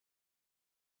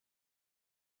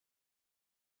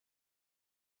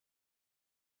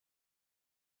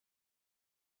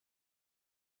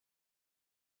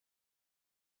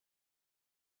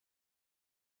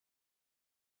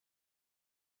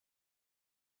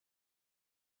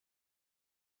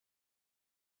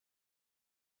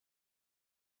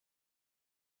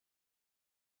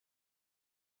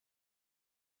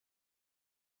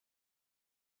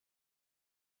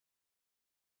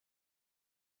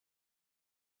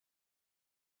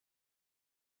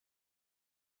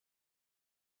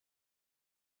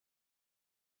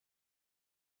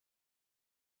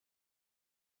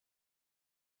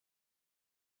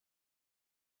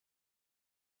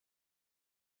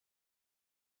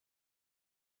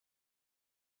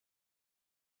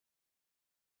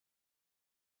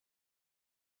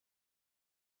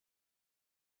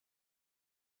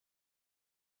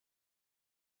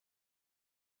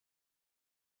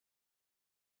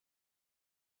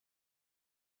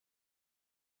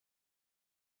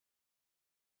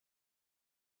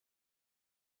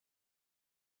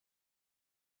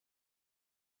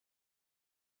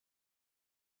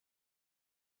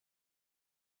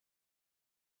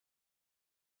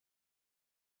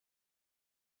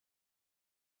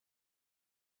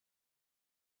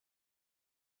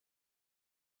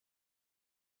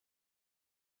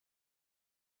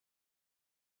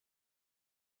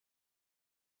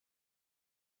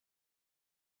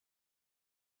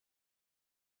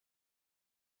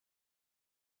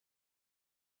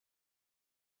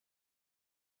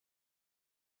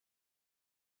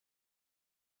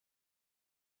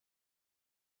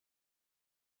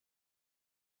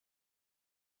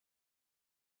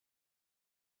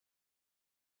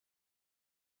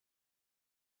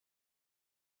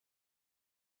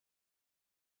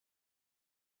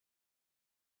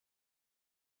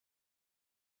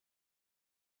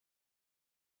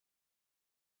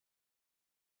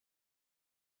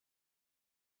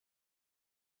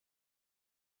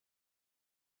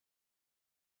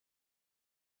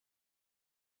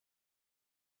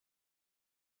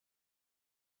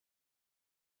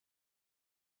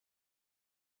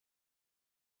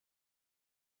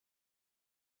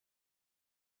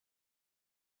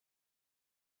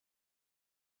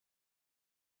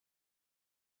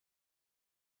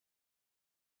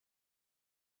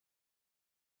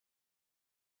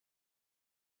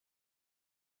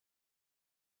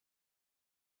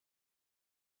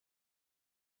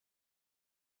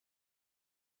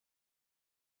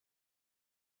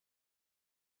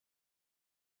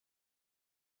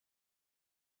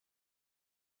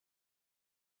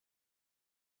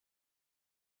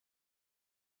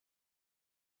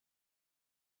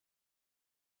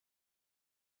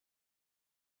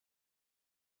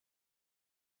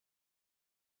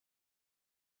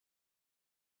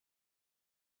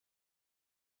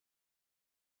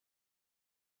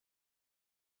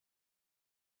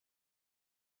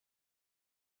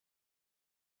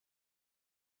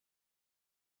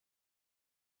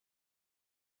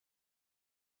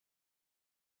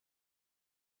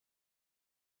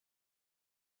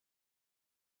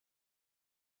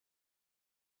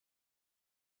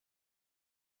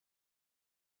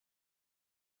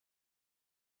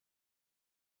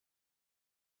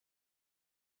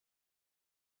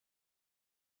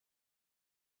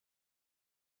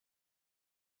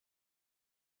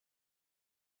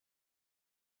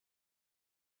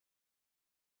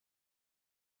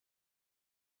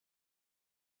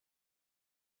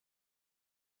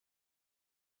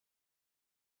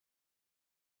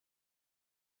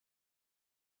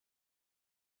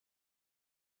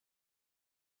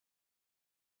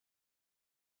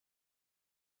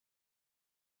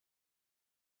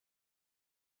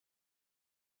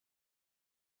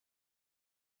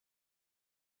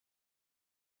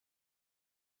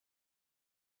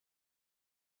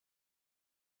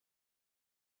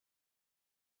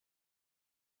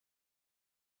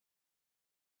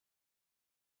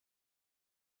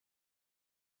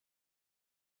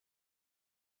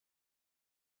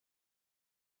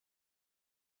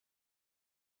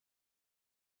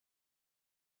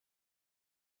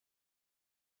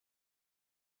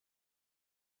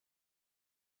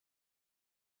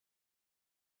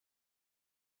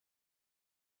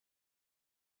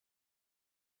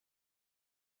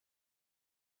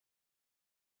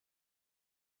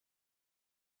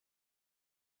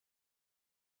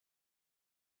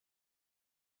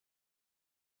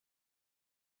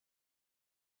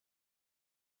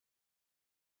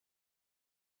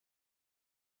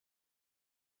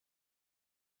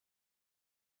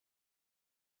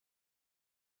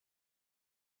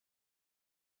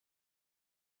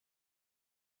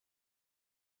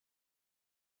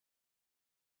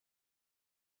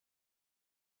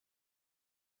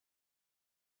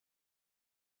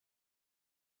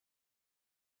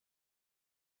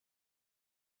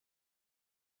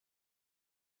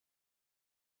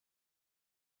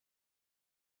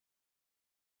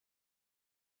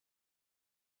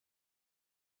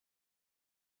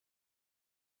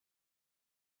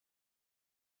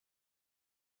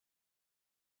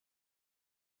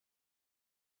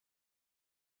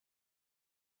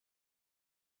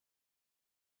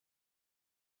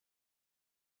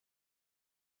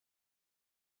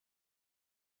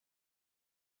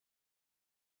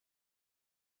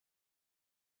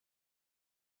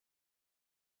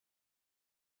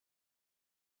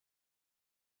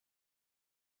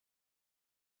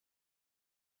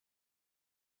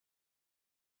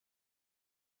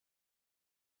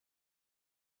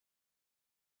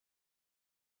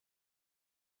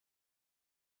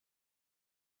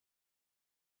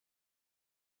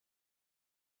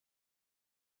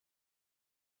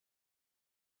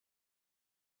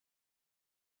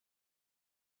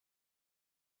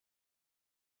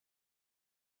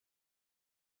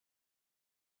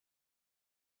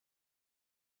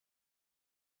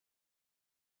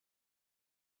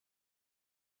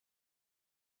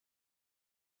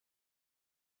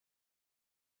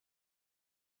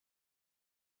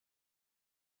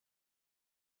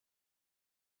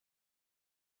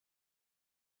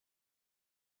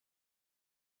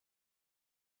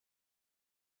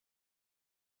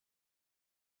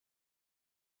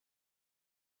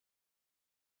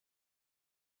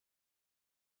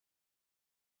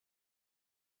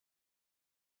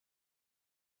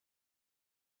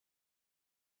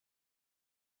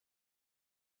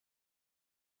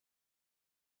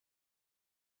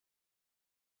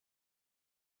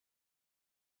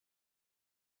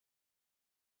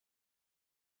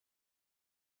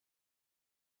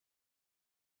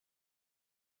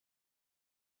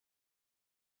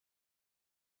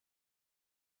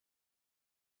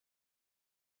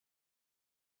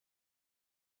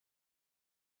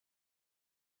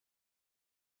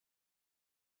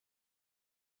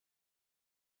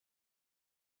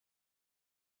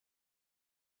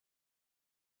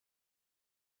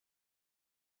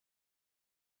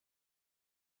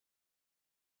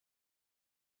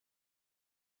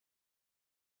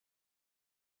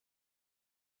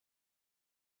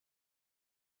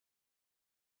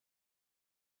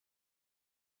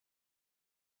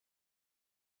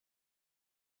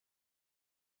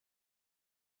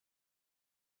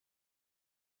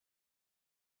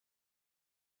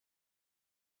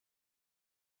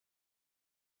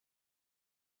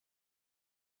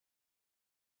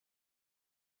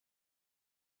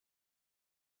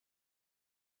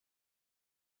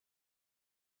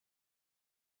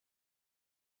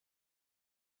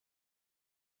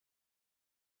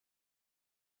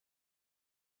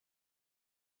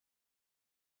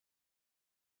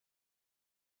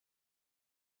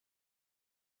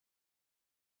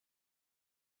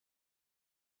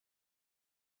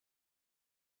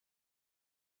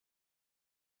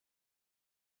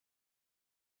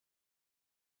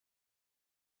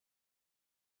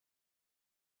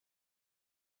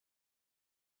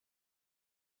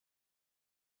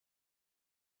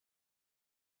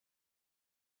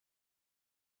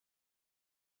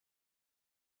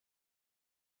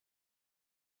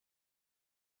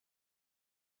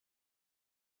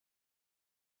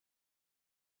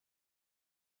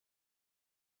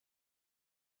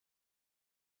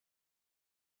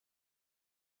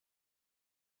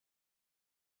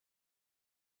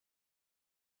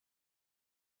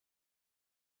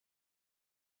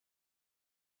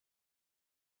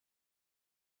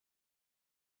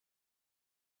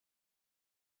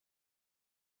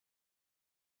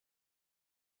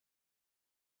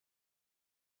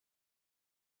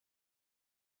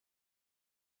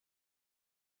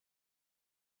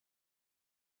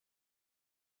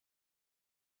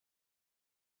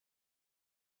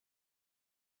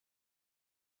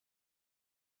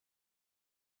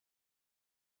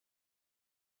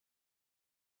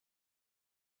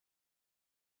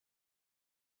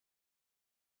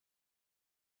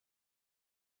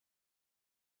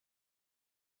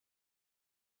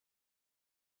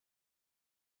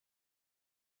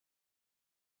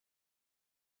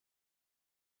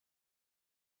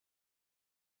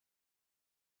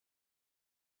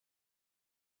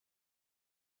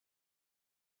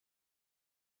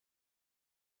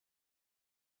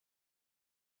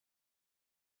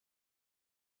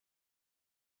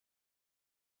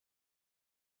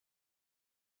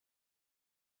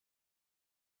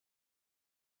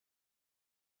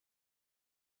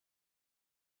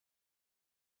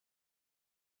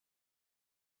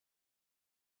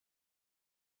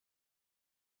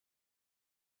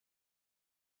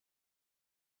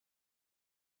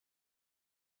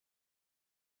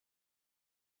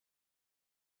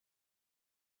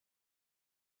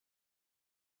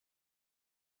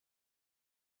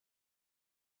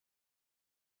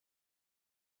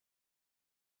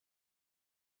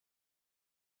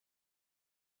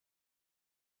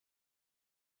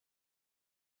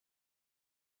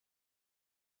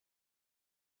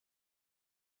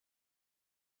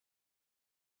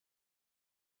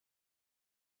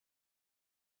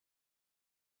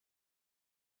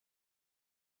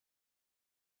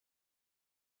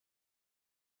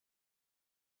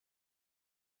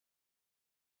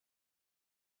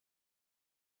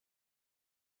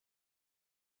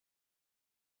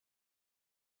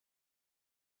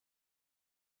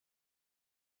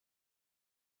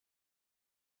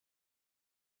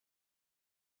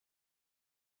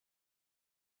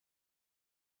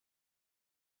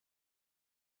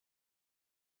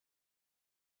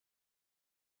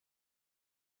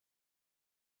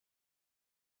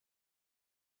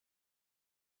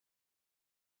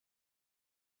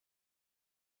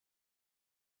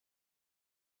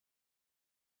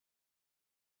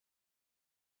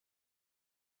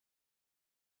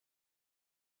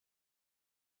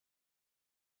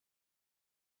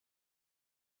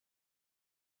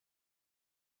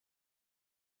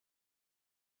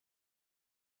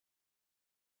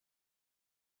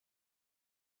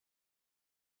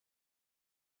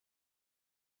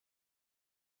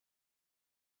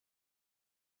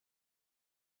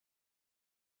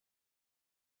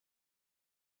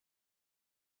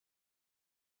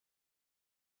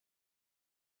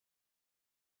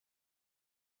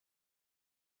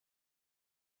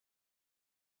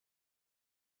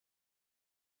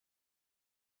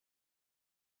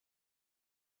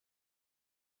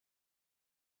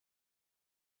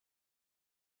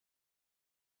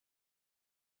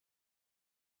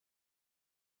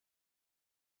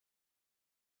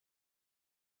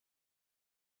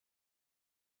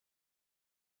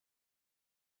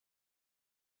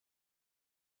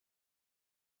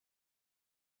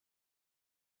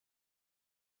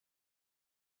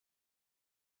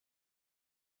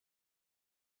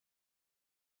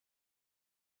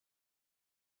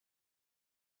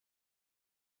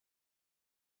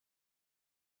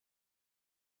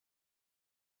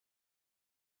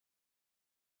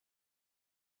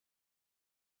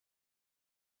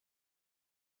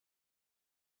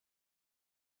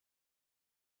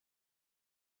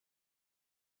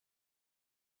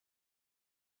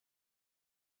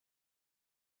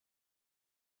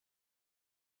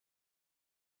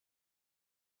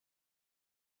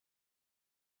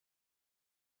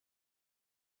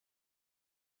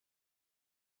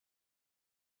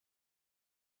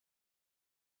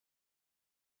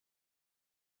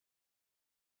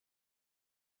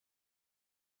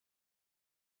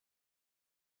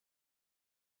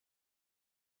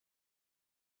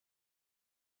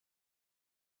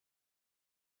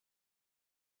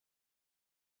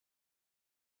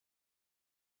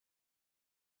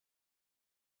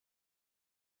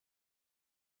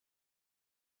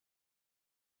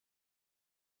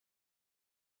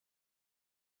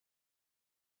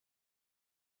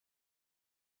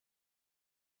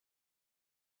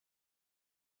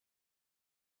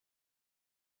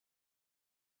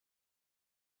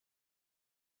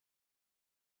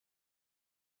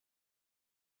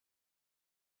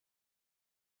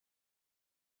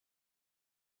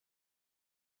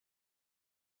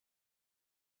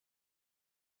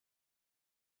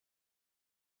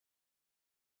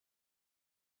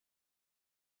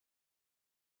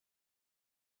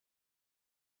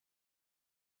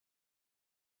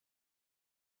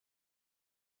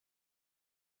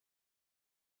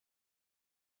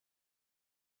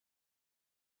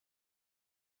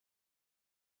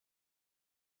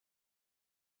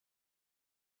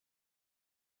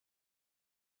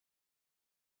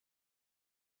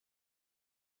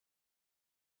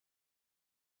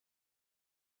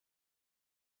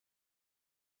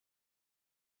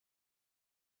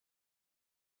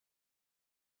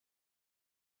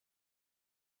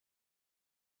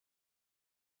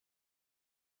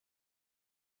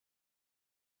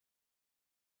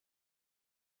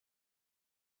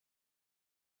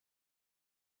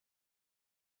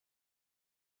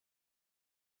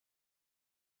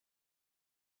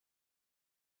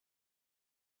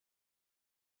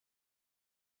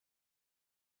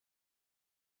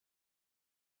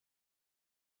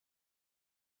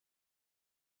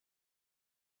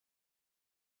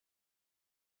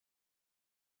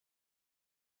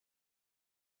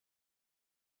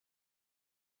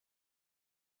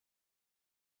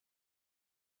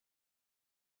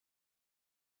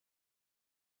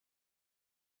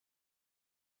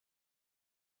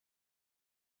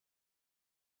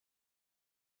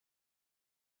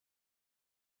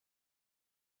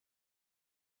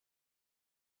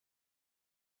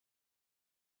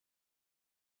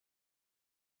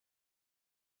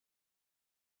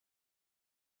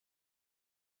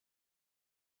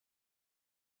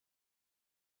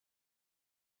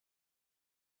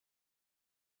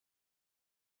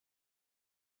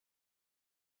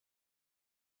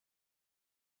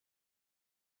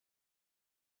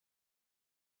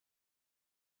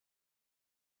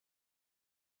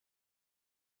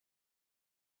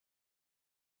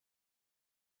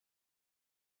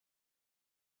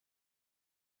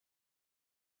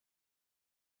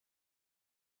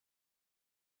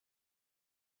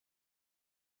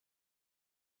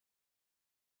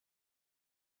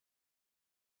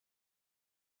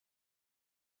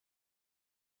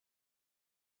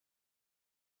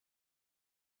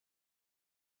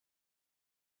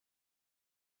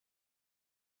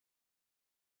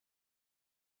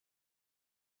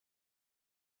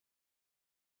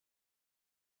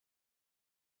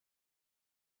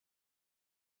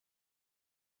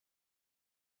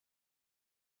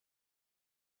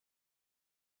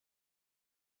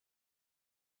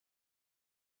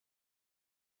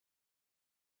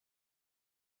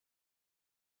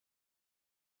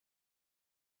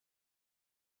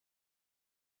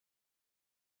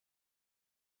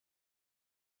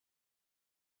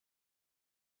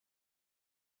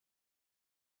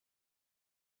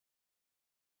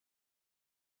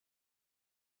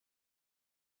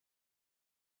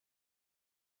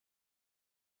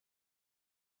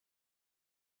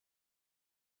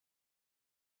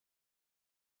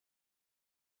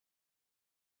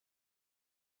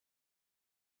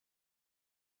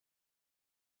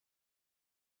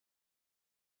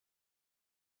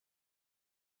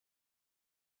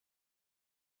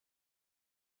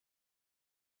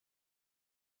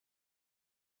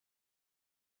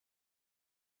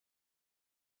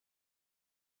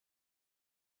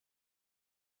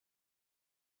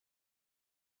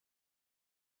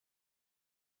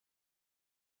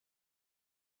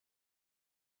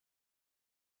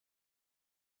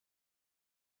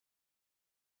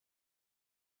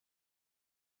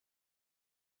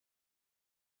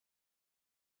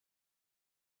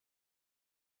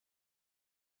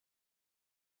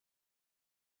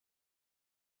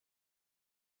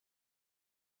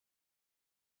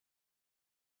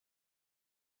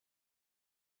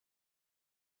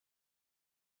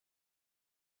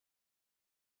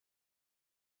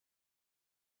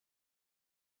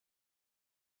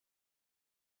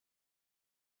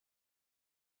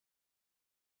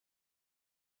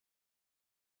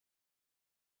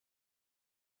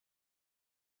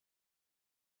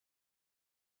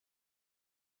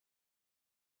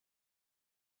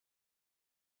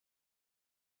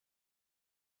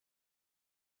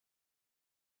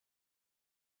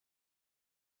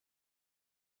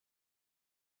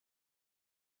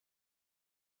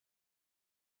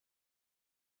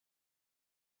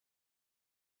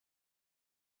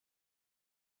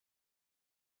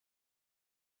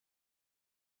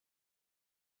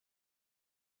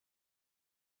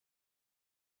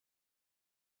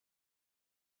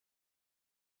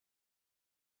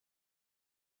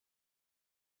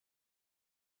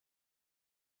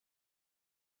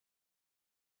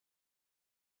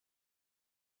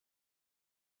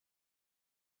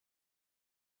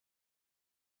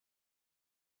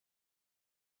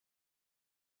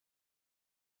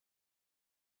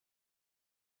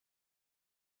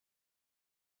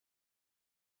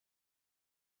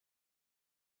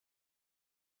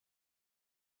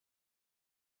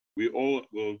we all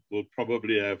will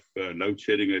probably have load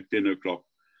shedding at 10 o'clock.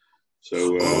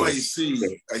 So. I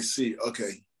see.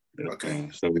 Okay. Okay.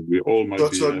 So we all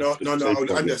might be. No. I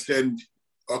would understand.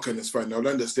 Okay, that's fine. I would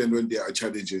understand when there are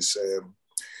challenges.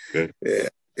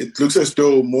 It looks as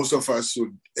though most of us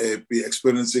would be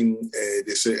experiencing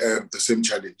the same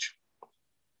challenge.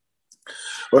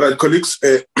 All right, colleagues,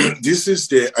 this is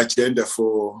the agenda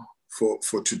for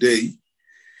today.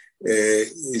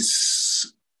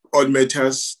 It's on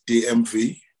matters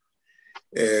DMV,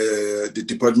 the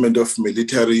Department of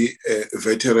Military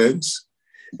Veterans.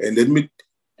 And let me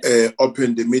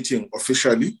open the meeting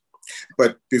officially.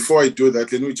 But before I do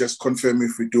that, let me just confirm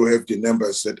if we do have the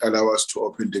numbers that allow us to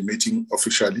open the meeting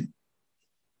officially.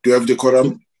 Do you have the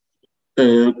quorum?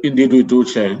 Indeed, we do,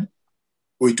 Chair.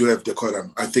 We do have the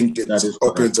quorum. I think it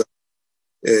opens up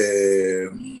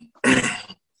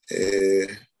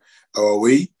our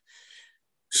way.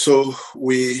 So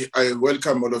I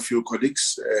welcome all of you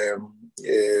colleagues.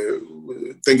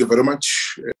 Thank you very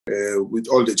much with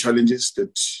all the challenges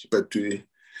but we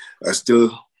are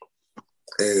still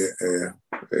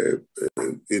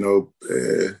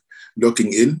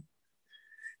looking in.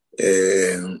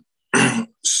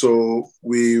 So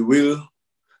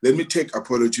let me take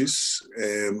apologies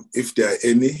if there are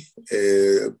any.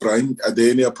 Brian, are there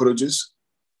any apologies?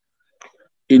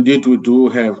 Indeed, we do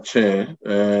have, Chair.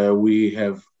 We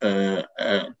have 2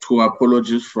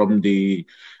 apologies from the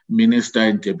Minister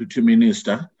and Deputy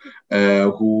Minister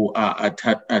who are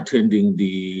attending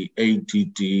the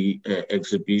ADD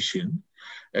exhibition.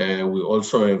 We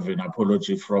also have an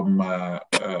apology from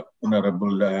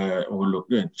Honorable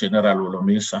General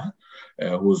Holomisa,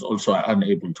 who is also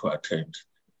unable to attend.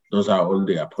 Those are all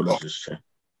the apologies, Chair.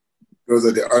 Those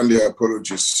are the only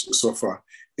apologies so far.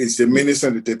 It's the Minister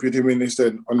and the Deputy Minister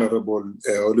and Honorable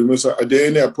Holomisa. Are there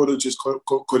any apologies,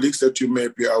 colleagues, that you may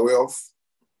be aware of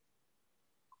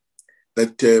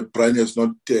that Brian has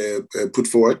not put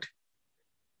forward?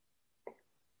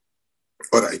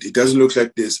 All right, it doesn't look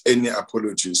like there's any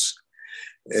apologies.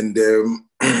 And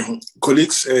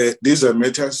colleagues, these are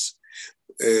matters,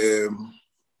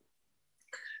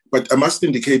 but I must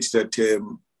indicate that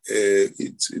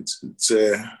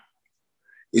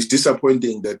it's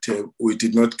disappointing that we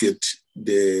did not get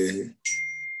the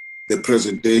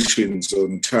presentations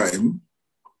on time.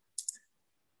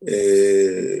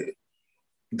 The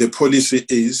policy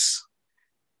is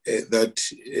that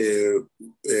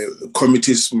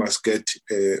committees must get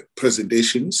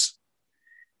presentations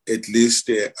at least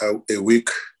a week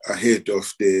ahead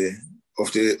of the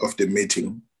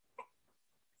meeting.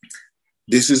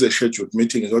 This is a scheduled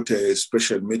meeting, not a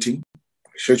special meeting.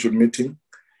 Scheduled meeting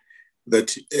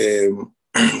that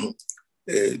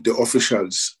the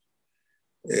officials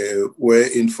were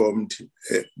informed.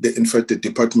 In fact, the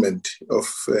Department of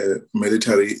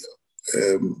Military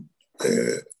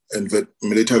and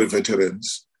Military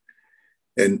Veterans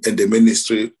and the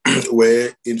Ministry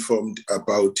were informed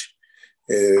about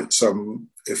a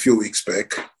few weeks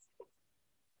back.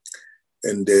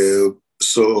 And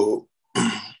so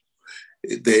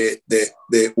the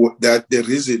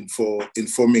reason for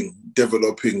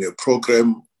developing a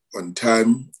program on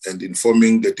time and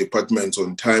informing the departments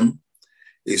on time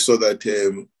is so that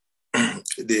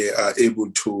they are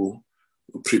able to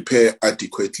prepare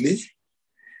adequately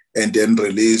and then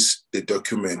release the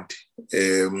document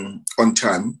on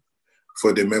time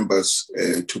for the members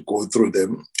to go through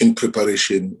them in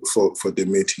preparation for the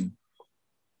meeting.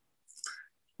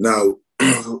 Now,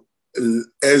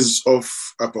 as of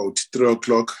about 3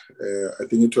 o'clock, I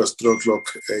think it was 3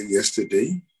 o'clock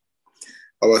yesterday,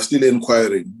 I was still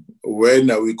inquiring,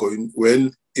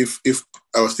 if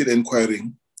I was still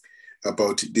inquiring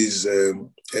about these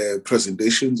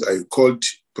presentations. I called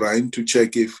Brian to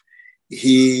check if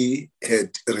he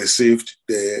had received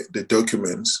the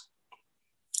documents,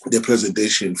 the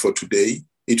presentation for today.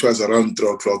 It was around 3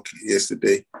 o'clock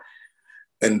yesterday.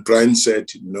 And Brian said,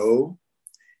 no,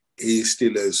 he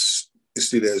still has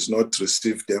not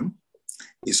received them.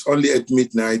 It's only at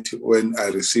midnight when I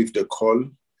received a call.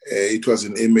 It was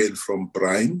an email from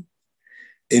Brian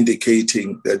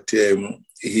indicating that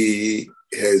he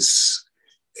has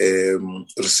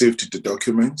received the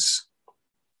documents.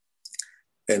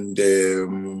 And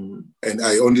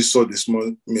I only saw this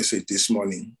message this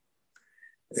morning,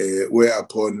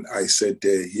 whereupon I said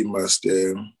he must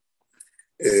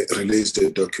release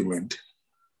the document.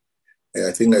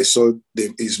 I think I saw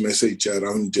his message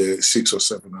around 6 or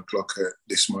 7 o'clock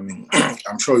this morning.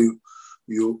 I'm sure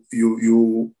you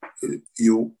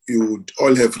would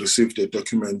all have received the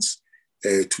documents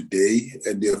today,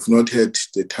 and you have not had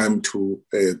the time to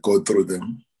go through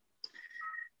them.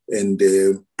 And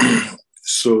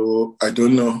So I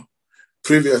don't know.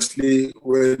 Previously,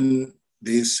 when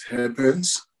this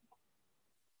happens,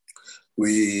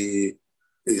 we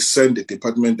send the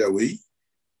department away,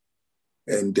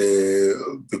 and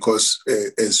because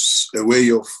as a way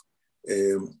of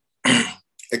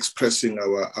expressing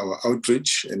our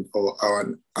outrage and or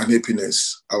our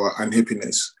unhappiness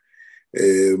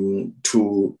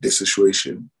to the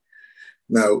situation.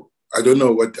 Now, I don't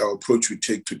know what our approach we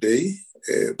take today,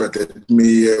 but let me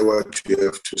hear what you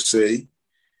have to say.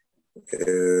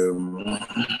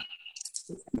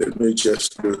 Let me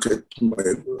just look at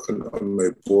on my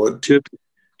board.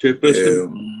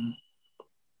 Chairperson.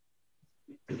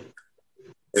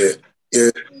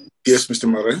 Yes, Mr.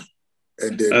 Murray,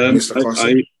 and Mr.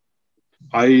 Carson.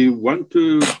 I want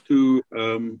to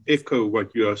echo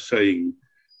what you are saying,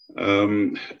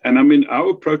 and I mean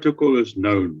our protocol is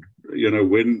known.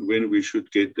 When we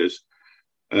should get this,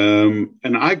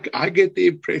 and I get the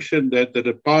impression that the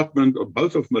department of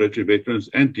both of military veterans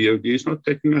and DOD is not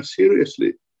taking us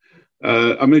seriously.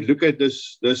 I mean, look at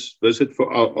this visit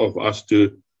of us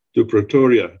to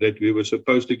Pretoria that we were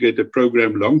supposed to get a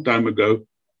program long time ago.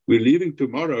 We're leaving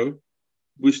tomorrow.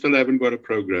 We still haven't got a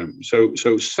program. So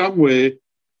somewhere,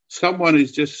 someone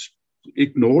is just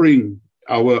ignoring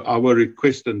our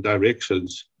requests and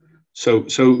directions. So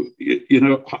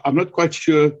I'm not quite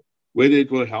sure whether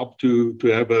it will help to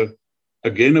have a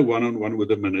one-on-one with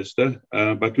the minister.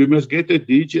 But we must get a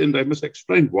DG and they must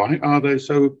explain why are they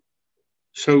so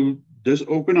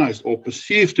disorganized or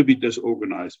perceived to be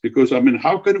disorganized. Because, I mean,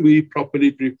 how can we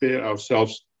properly prepare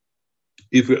ourselves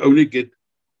if we only get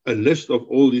a list of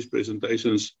all these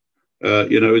presentations,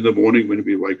 in the morning when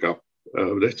we wake up?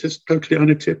 That's just totally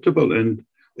unacceptable. And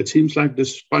it seems like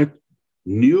despite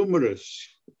numerous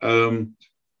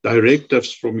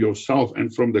directives from yourself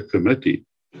and from the committee,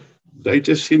 they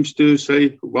just seems to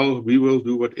say, well, we will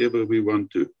do whatever we want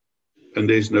to. And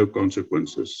there's no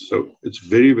consequences. So it's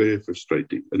very, very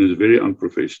frustrating and it's very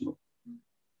unprofessional.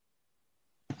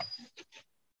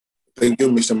 Thank you,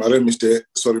 Mr. Mare. Ms.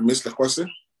 Lekwase.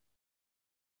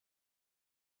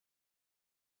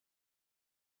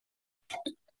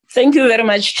 Thank you very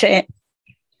much, Chair.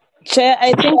 Chair,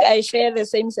 I think I share the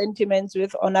same sentiments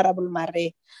with Honorable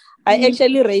Mare. I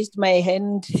actually raised my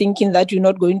hand thinking that you're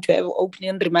not going to have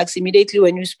opening remarks immediately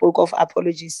when you spoke of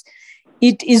apologies.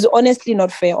 It is honestly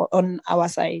not fair on our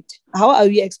side. How are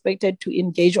we expected to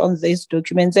engage on these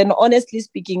documents? And honestly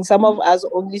speaking, some of us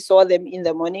only saw them in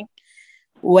the morning.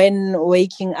 When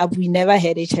waking up, we never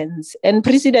had a chance. And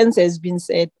precedence has been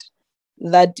set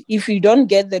that if you don't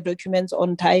get the documents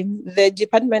on time, the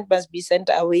department must be sent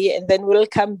away and then we'll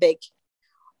come back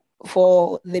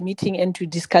for the meeting and to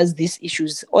discuss these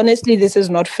issues. Honestly, this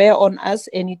is not fair on us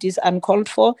and it is uncalled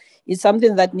for. It's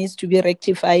something that needs to be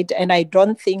rectified and I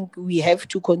don't think we have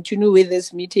to continue with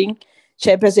this meeting,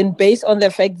 Chairperson, based on the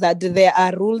fact that there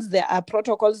are rules, there are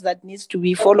protocols that needs to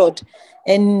be followed.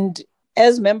 And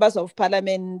as members of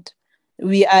parliament,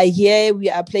 we are here, we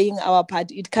are playing our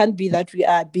part. It can't be that we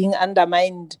are being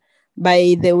undermined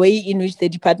by the way in which the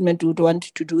department would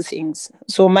want to do things.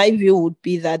 So my view would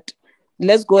be that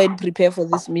let's go and prepare for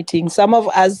this meeting. Some of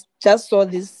us just saw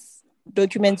these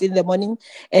documents in the morning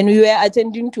and we were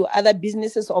attending to other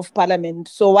businesses of parliament.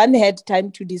 So one had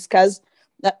time to discuss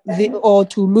or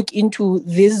to look into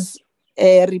these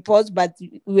reports, but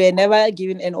we were never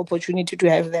given an opportunity to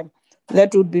have them.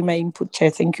 That would be my input, Chair.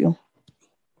 Thank you.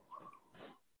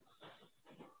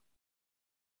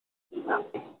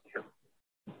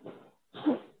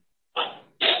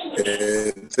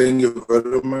 Thank you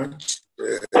very much.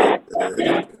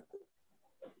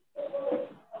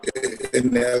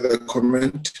 Any other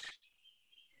comment?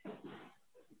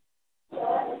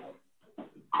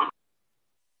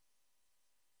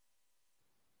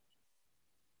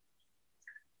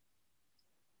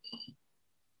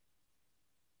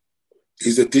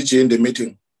 Is the DG in the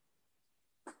meeting?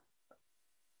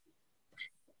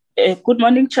 Good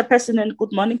morning, Chairperson, and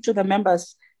good morning to the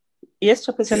members. Yes,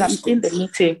 Chairperson, yes, I'm in the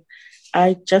meeting.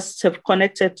 I just have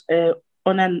connected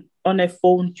on a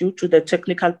phone due to the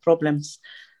technical problems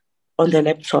on the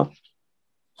laptop.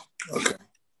 Okay.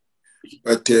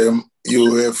 But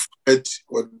you have heard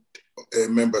what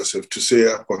members have to say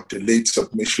about the late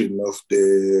submission of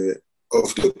the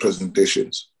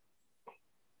presentations.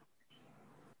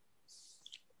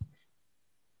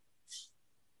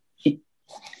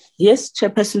 Yes,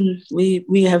 Chairperson,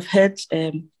 we have heard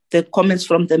the comments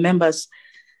from the members.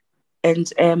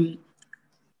 And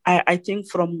I think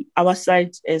from our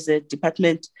side as a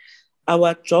department,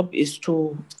 our job is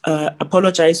to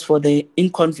apologize for the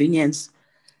inconvenience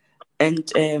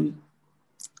and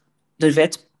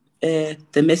revert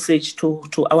the message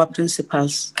to our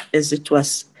principals, as it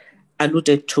was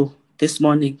alluded to this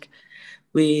morning.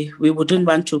 We wouldn't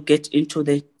want to get into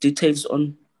the details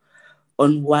on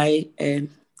why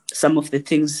some of the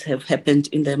things have happened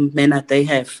in the manner they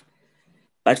have.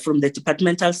 But from the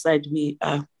departmental side, we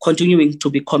are continuing to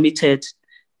be committed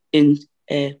in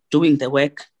doing the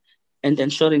work and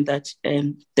ensuring that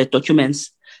the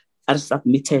documents are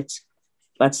submitted.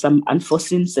 But some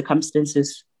unforeseen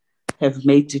circumstances have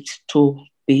made it to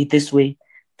be this way.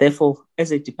 Therefore,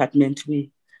 as a department,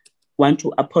 we want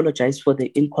to apologize for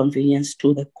the inconvenience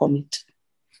to the committee.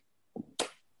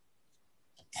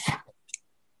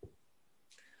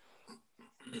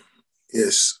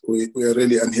 Yes, we are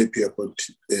really unhappy about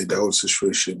the whole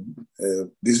situation.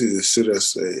 This is a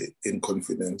serious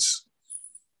inconvenience.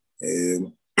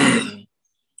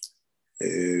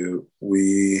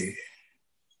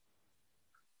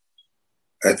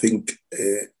 I think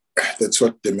that's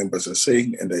what the members are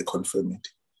saying, and I confirm it.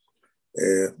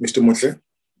 Mr. Motle?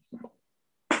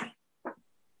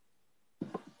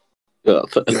 Yeah,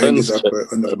 Your hand is up,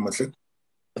 Honorable Motle.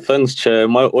 Thanks, Chair.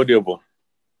 Am I audible?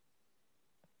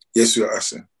 Yes, you are,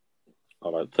 sir.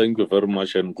 All right. Thank you very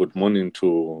much, and good morning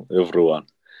to everyone.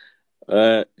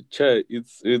 Chair,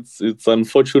 it's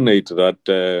unfortunate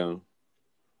that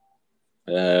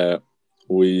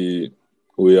we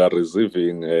are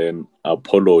receiving an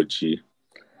apology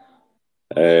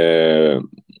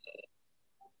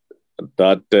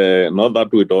that not that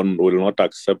we will not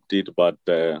accept it, but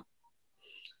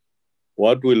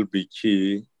what will be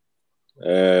key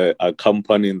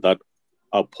accompanying that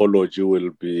apology will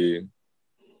be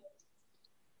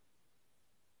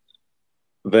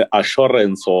the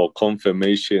assurance or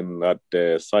confirmation that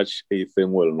such a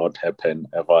thing will not happen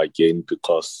ever again,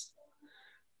 because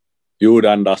you would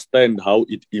understand how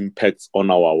it impacts on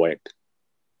our work.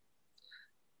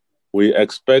 We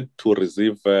expect to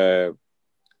receive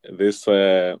this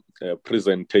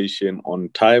presentation on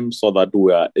time so that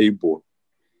we are able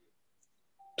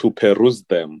to peruse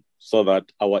them, so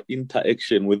that our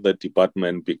interaction with the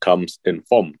department becomes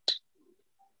informed.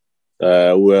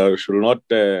 We should not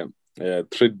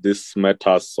treat these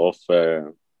matters of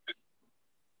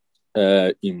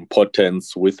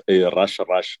importance with a rush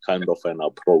kind of an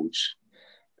approach.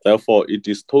 Therefore, it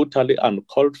is totally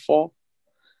uncalled for.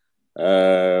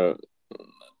 Therefore,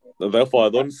 I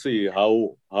don't see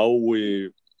how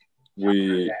we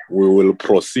will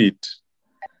proceed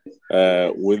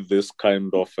with this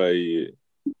kind of a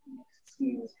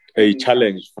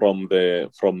challenge from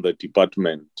the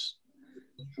department.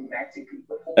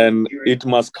 And it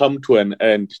must come to an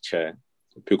end, Chair,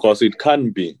 because it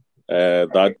can be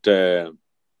that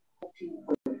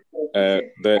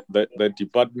the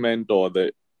department or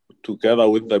together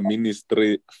with the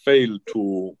ministry fail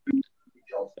to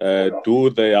do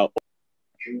their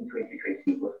June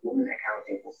 2020 was women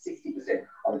accounting for 60%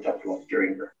 of job loss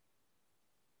during the.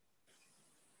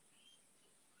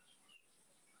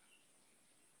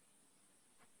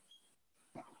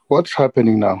 What's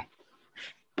happening now?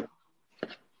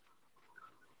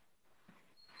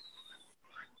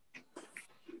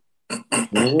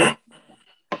 Mm-hmm.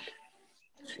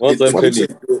 What's happening?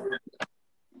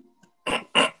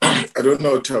 I don't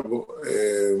know, Thabo.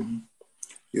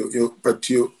 But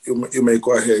you may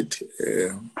go ahead.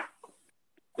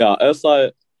 Yeah, as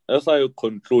I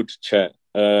conclude, Chair,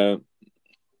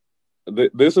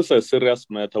 this is a serious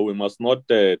matter. We must not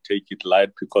take it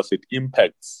light, because it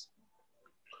impacts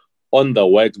on the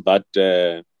work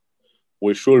that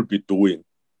we should be doing.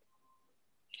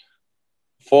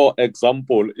 For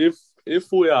example, if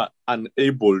we are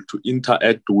unable to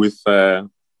interact with the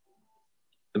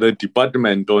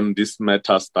department on these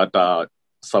matters that are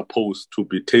supposed to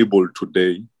be tabled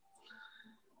today,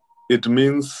 it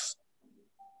means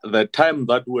the time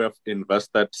that we have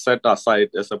invested, set aside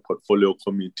as a portfolio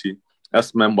committee,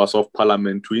 as members of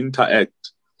parliament to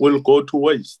interact, will go to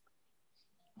waste.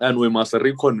 And we must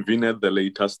reconvene at the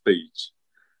later stage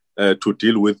to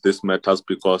deal with these matters,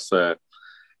 because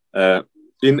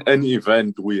in any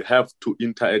event, we have to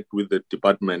interact with the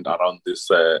department around these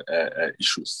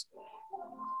issues.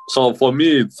 So for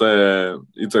me, it's a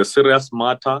serious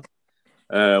matter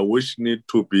which need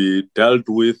to be dealt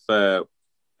with, and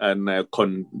the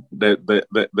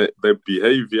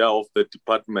behavior of the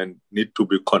department need to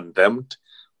be condemned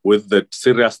with the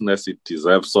seriousness it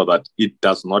deserves, so that it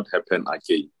does not happen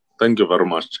again. Thank you very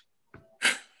much.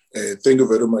 Thank you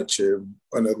very much,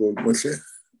 Honorable Motle.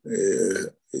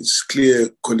 It's clear,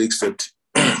 colleagues, that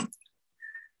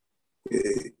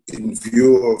in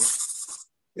view of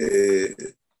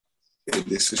the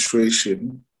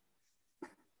situation,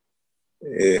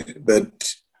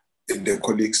 that the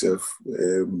colleagues have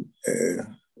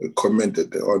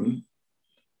commented on,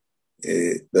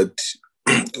 that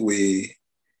we've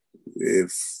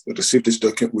received this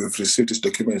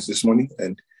documents this morning,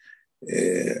 and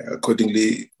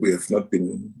accordingly, we have not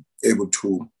been able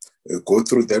to go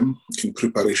through them in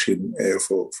preparation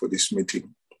for this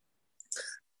meeting,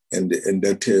 and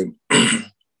that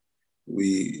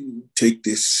we take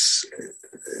this.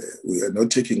 We are not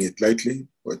taking it lightly.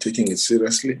 We're taking it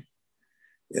seriously,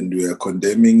 and we are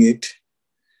condemning it,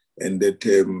 and that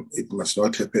it must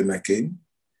not happen again.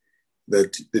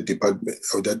 That the department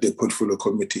or that the portfolio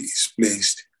committee is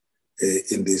placed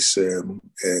in this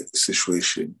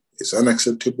situation. It's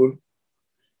unacceptable.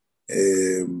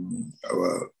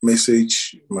 Our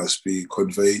message must be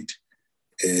conveyed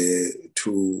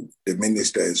to the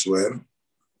minister as well,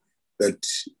 that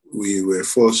we were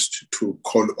forced to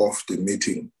call off the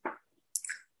meeting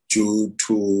due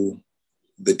to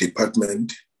the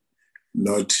department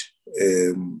not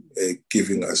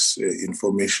giving us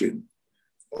information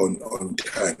on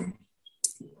time.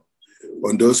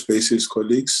 On those bases,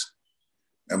 colleagues,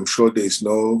 I'm sure there is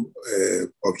no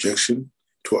objection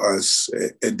to us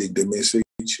ending the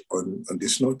message on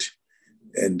this note,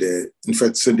 and in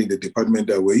fact sending the department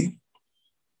away,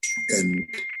 and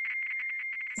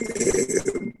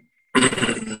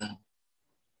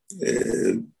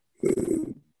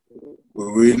we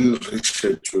will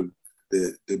reschedule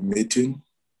the meeting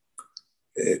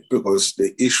because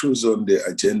the issues on the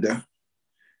agenda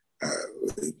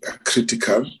are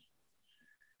critical.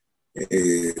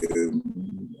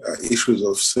 Issues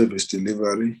of service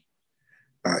delivery,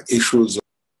 issues of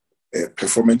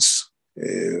performance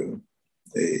in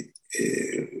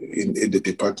the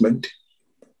department,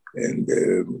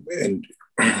 and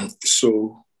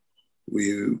so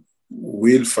we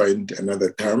will find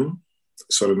another time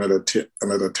for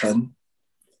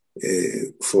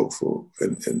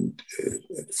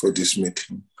this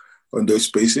meeting. On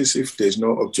those basis, if there's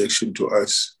no objection to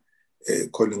us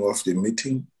calling off the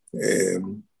meeting, let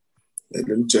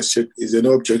me just check. Is there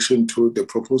no objection to the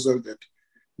proposal that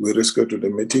we reschedule the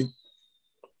meeting?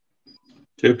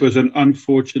 Chairperson,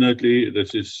 unfortunately,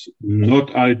 this is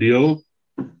not ideal,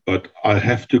 but I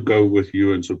have to go with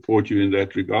you and support you in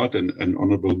that regard, and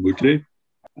Honourable Muthe,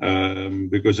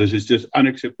 because this is just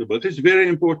unacceptable. It is very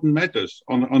important matters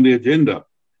on the agenda,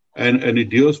 and it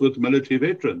deals with military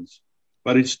veterans.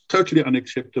 But it's totally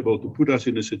unacceptable to put us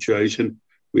in a situation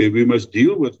where we must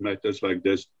deal with matters like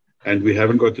this, and we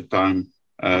haven't got the time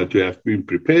to have been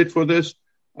prepared for this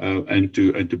and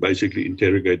to basically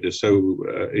interrogate this. So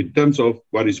in terms of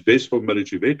what is best for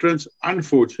military veterans,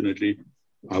 unfortunately,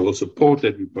 I will support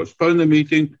that we postpone the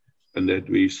meeting and that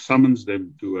we summons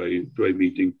them to a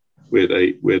meeting where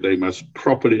they must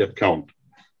properly account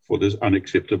for this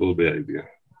unacceptable behavior.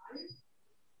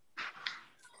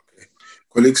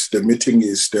 Colleagues, the meeting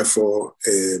is therefore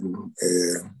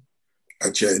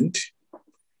adjourned.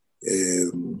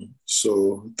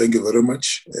 So thank you very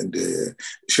much. And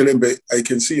Shelembe, I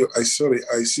can see you. I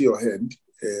see your hand.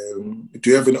 Do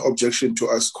you have any objection to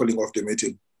us calling off the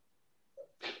meeting?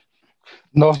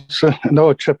 No, sir.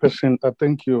 No, Chairperson.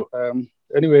 Thank you.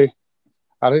 Anyway,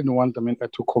 I didn't want,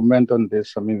 to comment on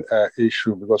this,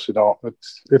 issue because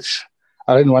it's.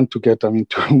 I didn't want to get, too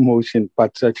emotion.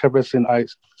 But Chairperson, I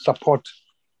support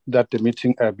that the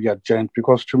meeting be adjourned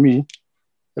because to me,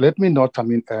 let me not,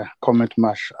 comment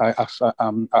much. I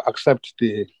accept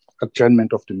the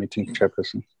adjournment of the meeting,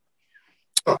 Chairperson.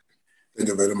 Oh, thank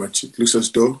you very much. It looks as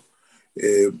though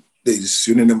there is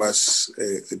unanimous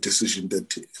decision that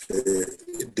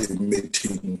the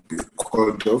meeting be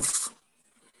called off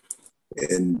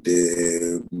and be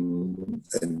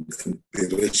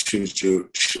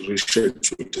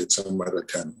rescheduled at some other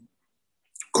time.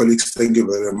 Colleagues, thank you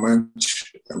very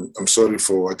much. I'm sorry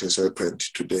for what has happened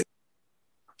today.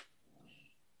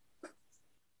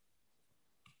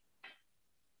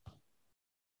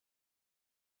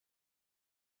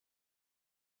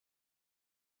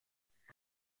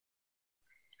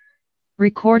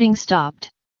 Recording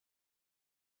stopped.